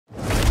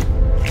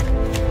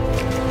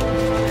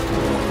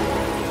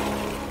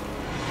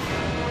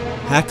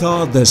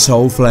Hakkar the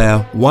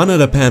Soulflayer, one of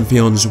the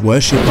pantheons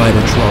worshipped by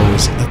the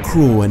trolls, a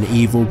cruel and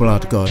evil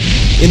blood god.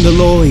 In the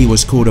lore he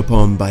was called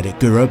upon by the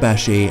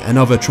Gurubashi and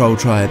other troll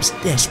tribes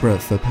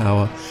desperate for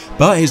power,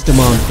 but his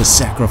demand for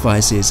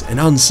sacrifices and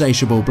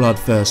unsatiable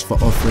bloodthirst for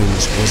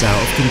offerings was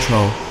out of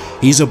control.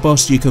 He's a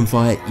boss you can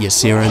fight,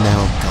 Ysera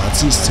now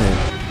guards his tomb.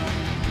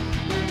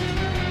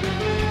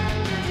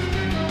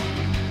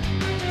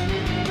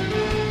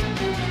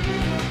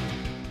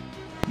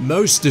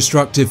 Most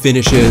destructive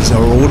finishers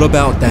are all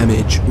about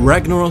damage,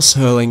 Ragnaros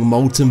hurling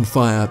molten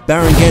fire,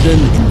 Barangeddon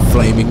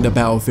inflaming the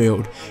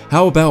battlefield.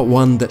 How about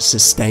one that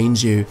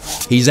sustains you?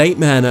 He's 8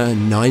 mana,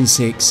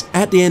 9/6,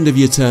 at the end of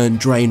your turn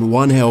drain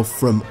 1 health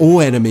from all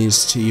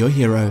enemies to your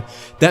hero.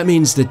 That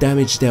means the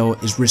damage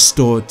dealt is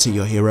restored to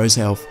your hero's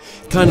health.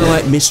 Kinda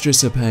like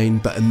Mistress of Pain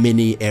but a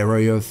mini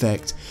area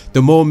effect.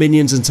 The more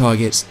minions and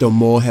targets, the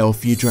more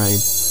health you drain.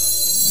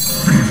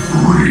 Be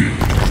free,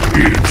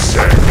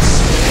 insects!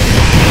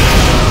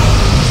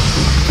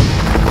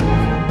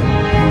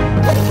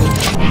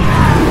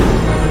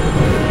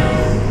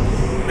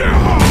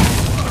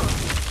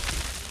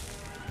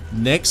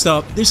 Next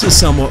up, this is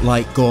somewhat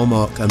like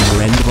Gormok and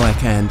Rend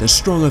Blackhand, a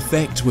strong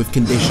effect with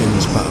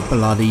conditions but a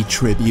bloody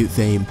tribute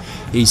theme.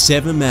 He's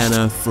 7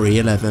 mana,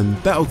 3/11,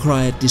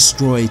 Battlecry,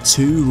 destroy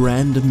 2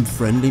 random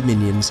friendly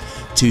minions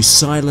to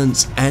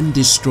silence and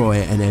destroy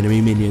an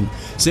enemy minion.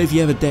 So if you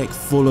have a deck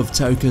full of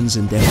tokens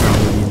and death row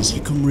minions, you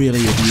can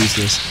really abuse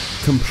this.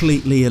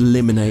 Completely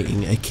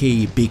eliminating a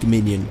key big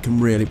minion can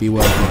really be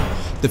worth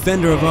it.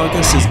 Defender of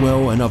Argus as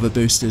well and other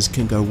boosters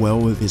can go well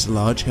with his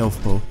large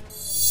health pool.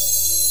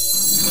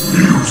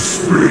 You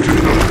spit in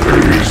the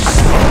face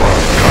of a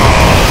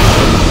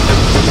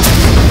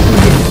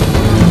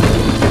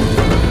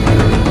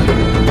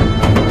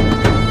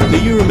god! Do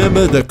you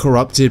remember the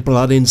corrupted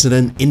blood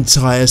incident?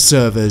 Entire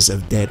servers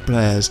of dead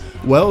players.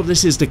 Well,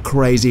 this is the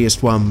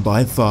craziest one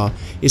by far.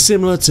 It's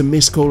similar to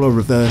Miscall or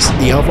Reverse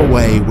the other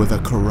way with a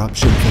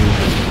corruption theme.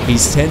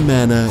 He's 10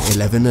 mana,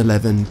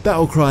 11/11,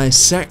 Battlecry,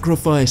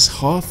 sacrifice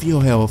half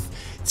your health,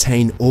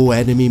 taint all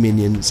enemy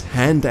minions,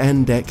 hand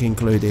and deck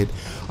included.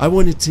 I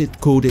wanted to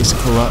call this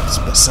corrupt,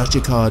 but such a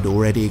card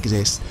already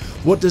exists.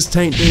 What does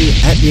taint do?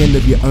 At the end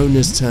of your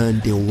owner's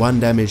turn, deal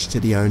 1 damage to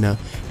the owner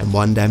and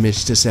 1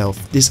 damage to self.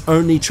 This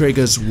only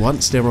triggers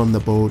once they're on the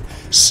board,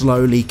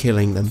 slowly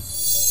killing them.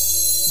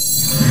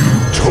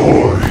 You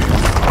toy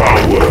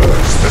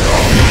powers that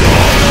are gone!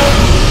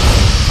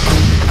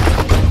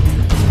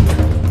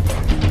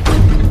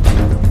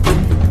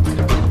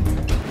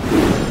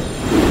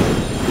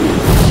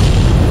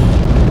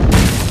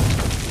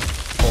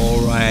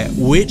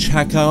 Which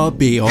Hakkar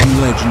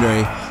beyond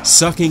legendary,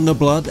 sucking the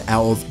blood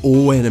out of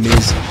all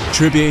enemies,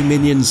 tributing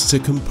minions to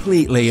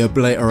completely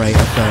obliterate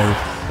a foe,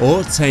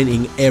 or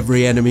tainting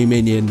every enemy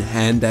minion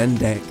hand and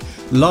deck.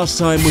 Last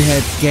time we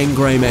had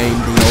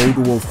Gengraymane, the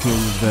old Wolf King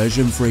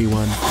version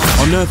 3-1.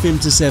 I'll nerf him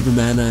to 7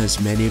 mana as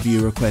many of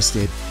you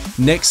requested.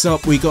 Next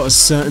up we got a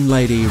certain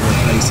lady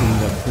replacing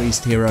the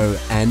priest hero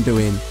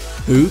Anduin.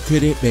 Who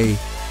could it be?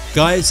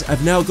 Guys,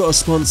 I've now got a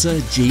sponsor,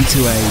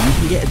 G2A. You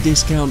can get a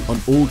discount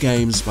on all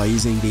games by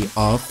using the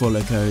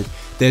RFuller code.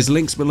 There's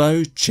links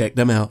below, check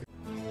them out.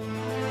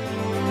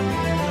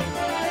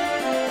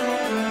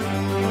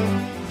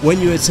 When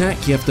you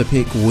attack, you have to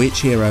pick which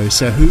hero,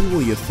 so who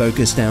will you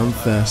focus down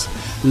first?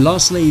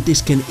 Lastly,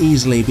 this can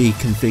easily be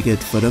configured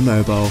for the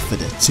mobile for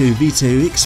the 2v2 experience.